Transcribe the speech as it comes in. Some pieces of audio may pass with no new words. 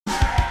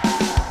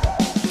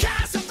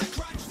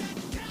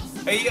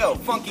Hey yo,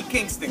 Funky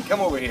Kingston, come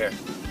over here.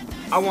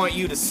 I want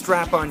you to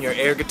strap on your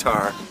air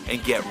guitar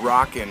and get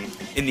rockin'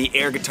 in the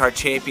Air Guitar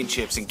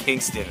Championships in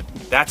Kingston.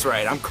 That's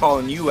right, I'm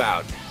calling you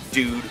out,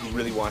 dude who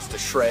really wants to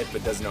shred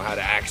but doesn't know how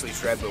to actually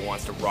shred but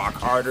wants to rock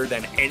harder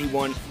than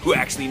anyone who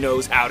actually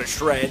knows how to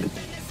shred.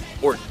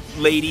 Or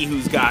lady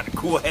who's got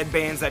cool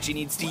headbands that she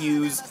needs to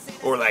use,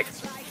 or like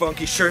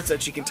funky shirts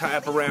that she can tie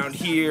up around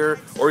here,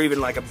 or even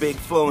like a big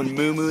flowing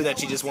moo-moo that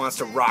she just wants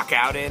to rock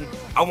out in.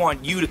 I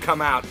want you to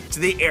come out to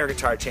the Air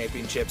Guitar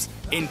Championships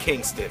in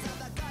Kingston.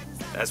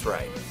 That's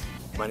right.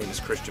 My name is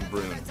Kristian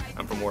Bruun.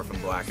 I'm from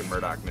Orphan Black and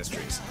Murdoch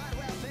Mysteries.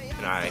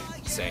 And I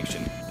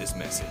sanction this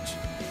message.